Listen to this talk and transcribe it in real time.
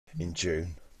in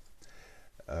June.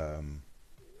 Um,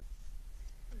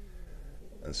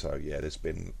 and so, yeah, there's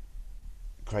been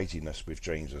craziness with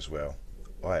dreams as well.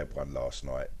 I had one last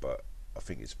night, but I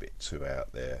think it's a bit too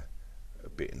out there, a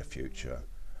bit in the future.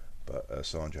 But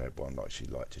Sandra had one like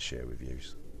she'd like to share with you.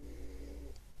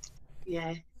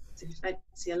 Yeah, to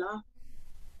fancy a laugh.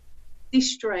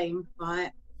 This dream,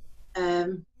 right?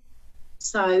 Um,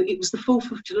 so it was the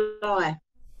 4th of July,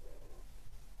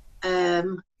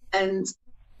 um, and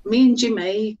me and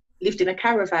Jimmy lived in a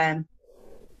caravan,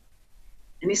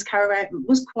 and this caravan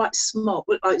was quite small.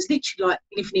 It was literally like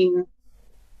living in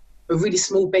a really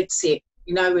small bed sit,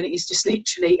 and it's just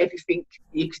literally everything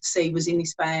you could see was in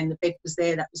this van. The bed was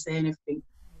there, that was there, and everything.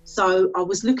 So I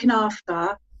was looking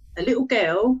after a little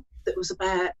girl that was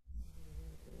about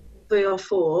 3 or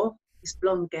 4, this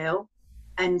blonde girl,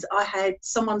 and I had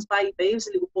someone's baby. It was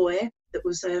a little boy that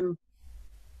was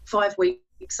 5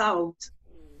 weeks old.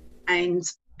 And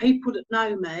people that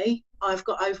know me, I've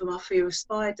got over my fear of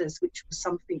spiders, which was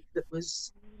something that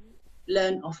was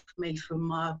learnt off me from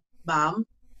my mum,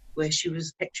 where she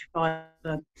was petrified.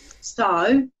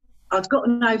 So I'd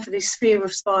gotten over this fear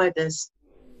of spiders.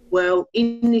 Well,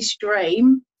 in this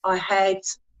dream, I had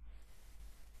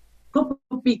got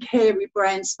big hairy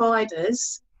brown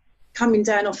spiders coming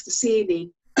down off the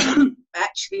ceiling.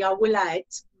 Actually, I will add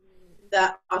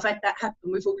that I've had that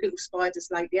happen with all little spiders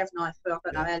lately, haven't I? For I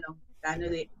don't know Yeah, how long. Down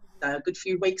yeah, it, a good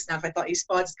few weeks now. I've had like these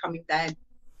spiders coming down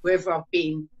wherever I've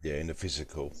been. yeah. In the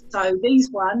physical. So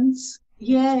these ones,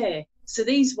 yeah. So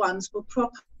these ones were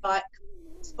proper like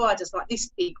spiders, like this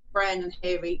big, brown and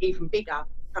hairy, even bigger,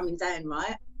 coming down,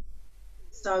 right?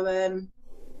 So have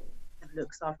a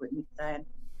look. So I've written it down.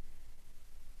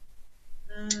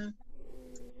 Uh,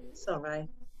 sorry.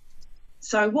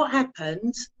 So what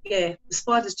happened? Yeah, the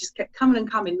spiders just kept coming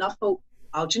and coming. And I thought,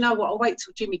 oh, do you know what? I'll wait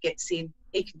till Jimmy gets in.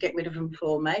 He can get rid of them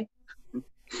for me,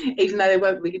 even though they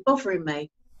weren't really bothering me.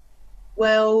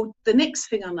 Well, the next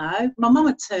thing I know, my mum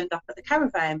had turned up at the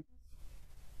caravan,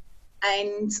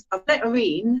 and I let her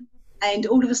in, and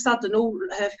all of a sudden, all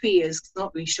her fears, 'cause I'm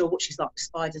not really sure what she's like with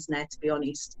spiders now, to be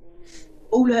honest,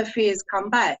 all her fears come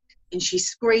back, and she's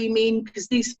screaming because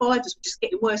these spiders were just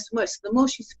getting worse and worse. So the more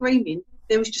she's screaming,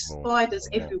 there was just More, spiders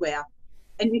more now. everywhere.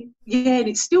 And and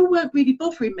it still weren't really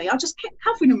bothering me. I just kept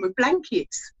covering them with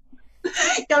blankets,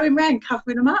 going around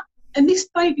covering them up. And this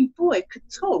baby boy could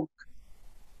talk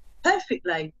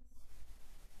perfectly,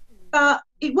 but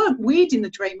it weren't weird in the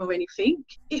dream or anything.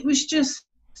 It was just,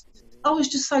 I was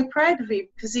just so proud of him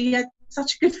because he had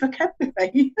such a good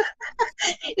vocabulary.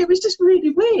 It was just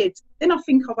really weird. Then I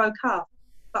think I woke up,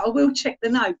 but I will check the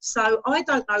notes. So I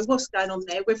don't know what's going on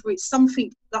there, whether it's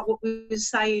something like what we were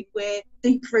saying where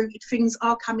deep-rooted things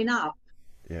are coming up.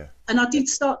 Yeah, And I did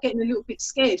start getting a little bit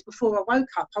scared before I woke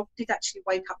up. I did actually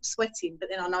wake up sweating, but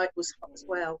then I know it was hot as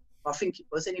well. I think it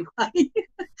was anyway.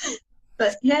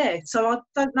 But yeah, so I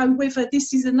don't know whether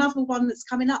this is another one that's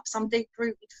coming up, some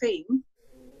deep-rooted theme.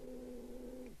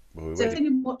 well, we So read if it.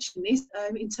 anyone watching this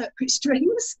interprets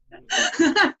dreams,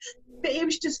 but it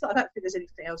was just, I don't think there's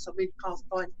anything else. I really can't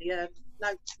find the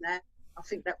notes now. I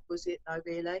think that was it though,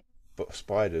 really. But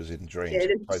spiders in Yeah, dreams.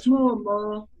 there's I just more and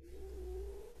more.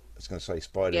 was going to say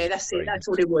spiders Yeah, in that's it. dreams. That's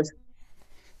all it was.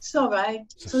 Sorry.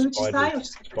 So So what did you say? I spiders, was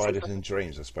just going to say spiders something. in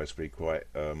dreams are supposed to be quite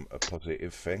a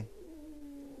positive thing.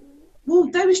 Well,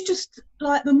 there was just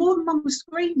like the more mum was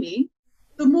screaming,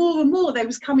 the more and more they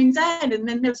was coming down, and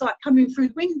then there was like coming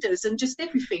through windows and just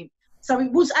everything. So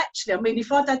it was actually, I mean,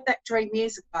 if I'd had that dream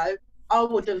years ago, I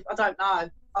would have, I don't know,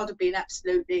 I'd have been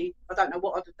absolutely, I don't know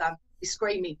what I'd have done, be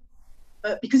screaming.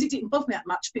 But because it didn't bother me that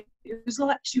much, but it was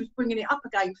like she was bringing it up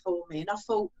again for me. And I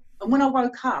thought, and when I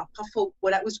woke up, I thought,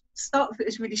 well, that was, start of it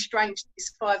was really strange.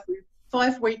 This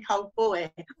 5 week old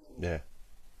boy Yeah,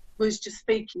 was just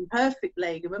speaking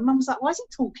perfectly. And my mum was like, why is he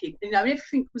talking?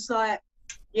 Everything was like,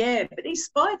 yeah, but these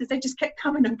spiders, they just kept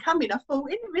coming and coming. I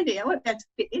thought, in a minute, I won't be able to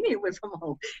fit in here with them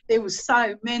all. There was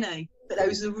so many, but but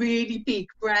those are really big,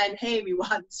 brown, hairy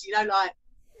ones, like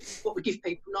what would give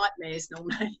people nightmares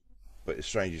normally. but the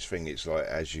strangest thing is like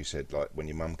as you said, like when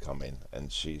your mum come in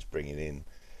and she's bringing in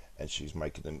and she's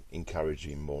making them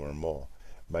encouraging more and more.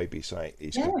 Maybe something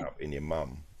is coming Yeah, up in your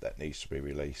mum that needs to be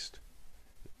released.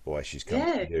 Why she's come to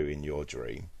yeah, you in your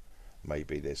dream.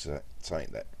 Maybe there's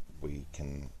something that we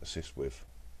can assist with.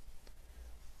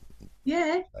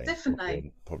 yeah, Probably,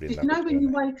 definitely. probably Because another when you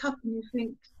journey. wake up and you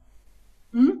think,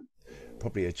 hmm?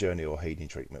 Probably a journey or healing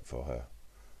treatment for her.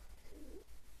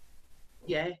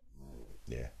 Yeah,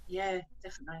 Yeah. yeah,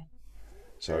 definitely.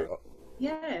 But So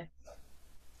yeah,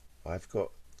 I've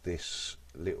got this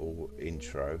little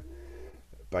intro.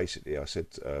 Basically, I said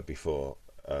before,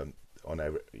 on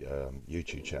our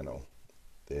YouTube channel,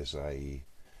 there's a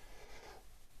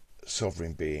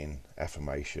sovereign being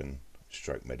affirmation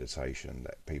stroke meditation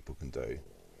that people can do.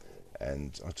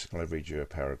 And I'm just going to read you a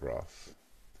paragraph.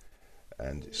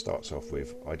 And it starts off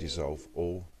with, I dissolve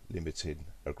all limited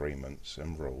agreements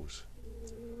and rules.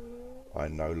 I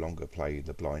no longer play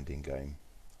the blinding game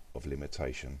of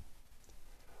limitation.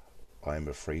 I am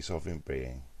a free sovereign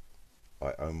being.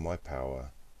 I own my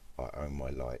power. I own my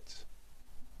light.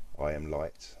 I am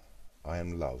light. I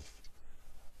am love.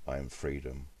 I am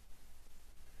freedom.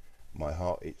 My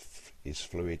heart is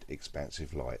fluid,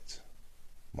 expansive light.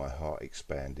 My heart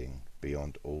expanding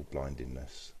beyond all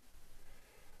blindiness.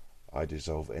 I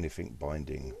dissolve anything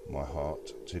binding my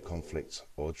heart to conflict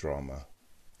or drama,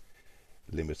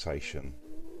 limitation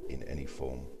in any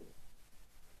form.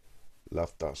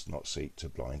 Love does not seek to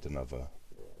blind another.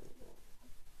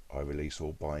 I release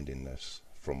all bindingness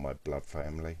from my blood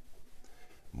family,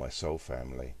 my soul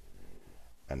family,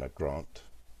 and I grant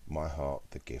my heart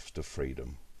the gift of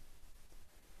freedom.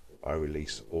 I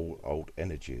release all old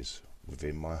energies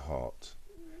within my heart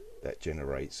that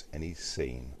generates any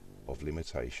scene of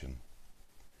limitation.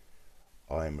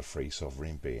 I am a free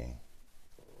sovereign being.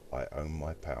 I own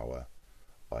my power.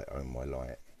 I own my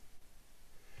light.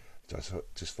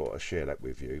 Just thought I'd share that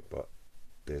with you, but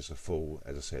there's a full,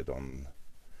 as I said on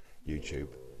YouTube,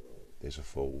 there's a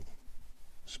full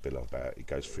spill about it.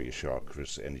 Goes through your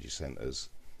chakras, energy centers,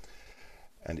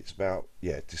 and it's about,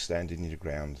 yeah, just standing your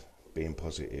ground, being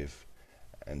positive,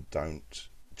 and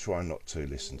try not to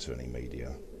listen to any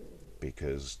media,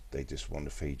 because they just want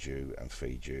to feed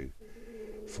you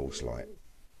false light.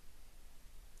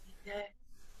 Yeah,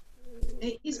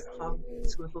 it is hard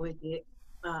to avoid it,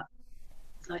 but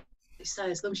like you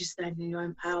say, as long as you stand in your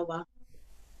own power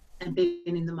and being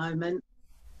in the moment,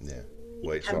 Yeah,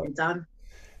 well, it can be done.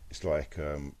 it's like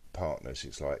partners.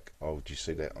 It's like, oh, did you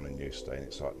see that on the news today? And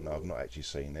it's like, no, I've not actually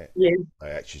seen it. Yeah, I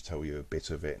actually tell you a bit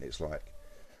of it, and it's like,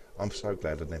 I'm so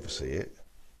glad I never see it.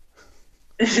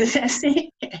 that's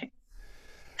it.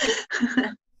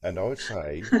 And I would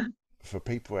say, for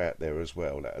people out there as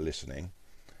well that are listening,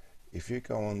 if you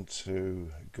go on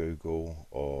to Google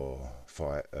or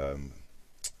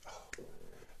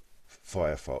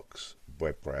Firefox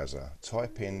web browser,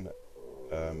 type in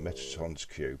Metatron's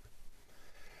Cube,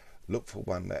 look for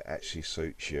one that actually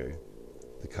suits you,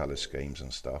 the colour schemes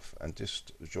and stuff, and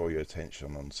just draw your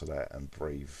attention onto that and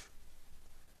breathe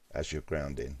as you're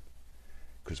grounding,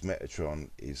 because Metatron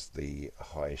is the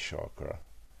highest chakra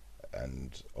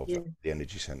and of Yeah, the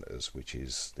energy centers, which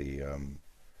is the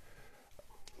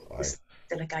I it's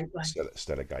still a gateway.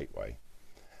 stellar gateway.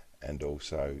 And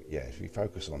also, yeah, if you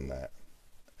focus on that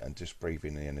and just breathe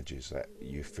in the energies that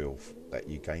you feel that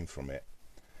you gain from it,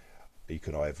 you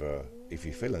can either, if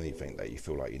you feel anything that you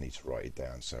feel like you need to write it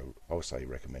down, so I'll say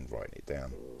recommend writing it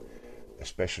down,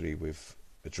 especially with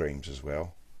the dreams as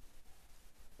well,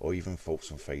 or even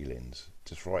thoughts and feelings.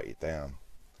 Just write it down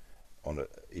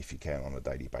if you can, on a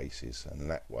daily basis,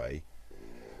 and that way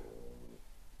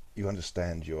you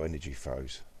understand your energy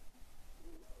flows.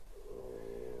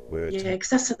 Yeah, because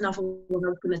that's another one I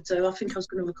was going to do. I think I was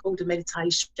going to record a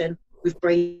meditation with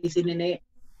breathing in it,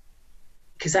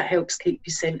 because that helps keep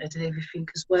you centered and everything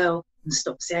as well, and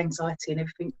stops the anxiety and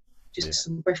everything. Just Yeah,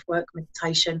 some breath work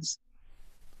meditations.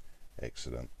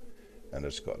 excellent. And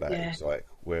it's got that. Yeah, It's like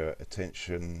where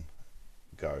attention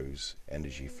goes,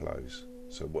 energy flows.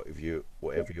 So whatever you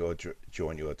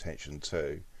join your attention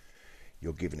to,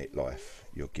 you're giving it life.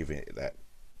 You're giving it that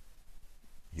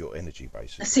your energy,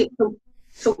 that's basically. it.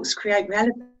 Thoughts create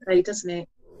reality, doesn't it?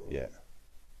 Yeah,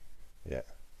 yeah.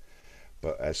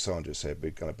 But as Sandra said,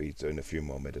 we're going to be doing a few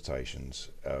more meditations.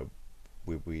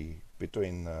 We'll be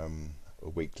doing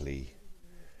weekly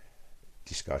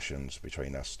discussions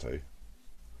between us two,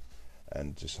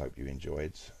 and just hope you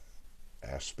enjoyed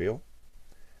our spiel.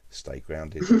 Stay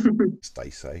grounded, stay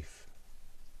safe.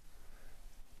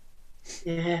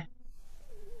 Yeah,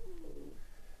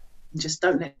 and just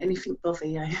don't let anything bother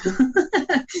you.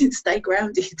 Stay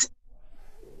grounded.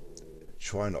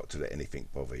 Try not to let anything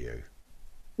bother you.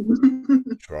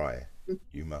 Try.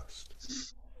 You must.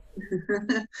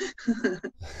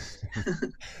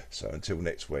 So until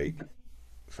next week,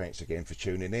 thanks again for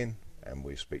tuning in, and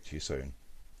we'll speak to you soon.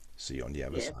 See you on the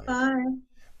other Yeah, side. bye.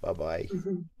 Bye bye.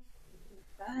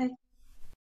 Bye.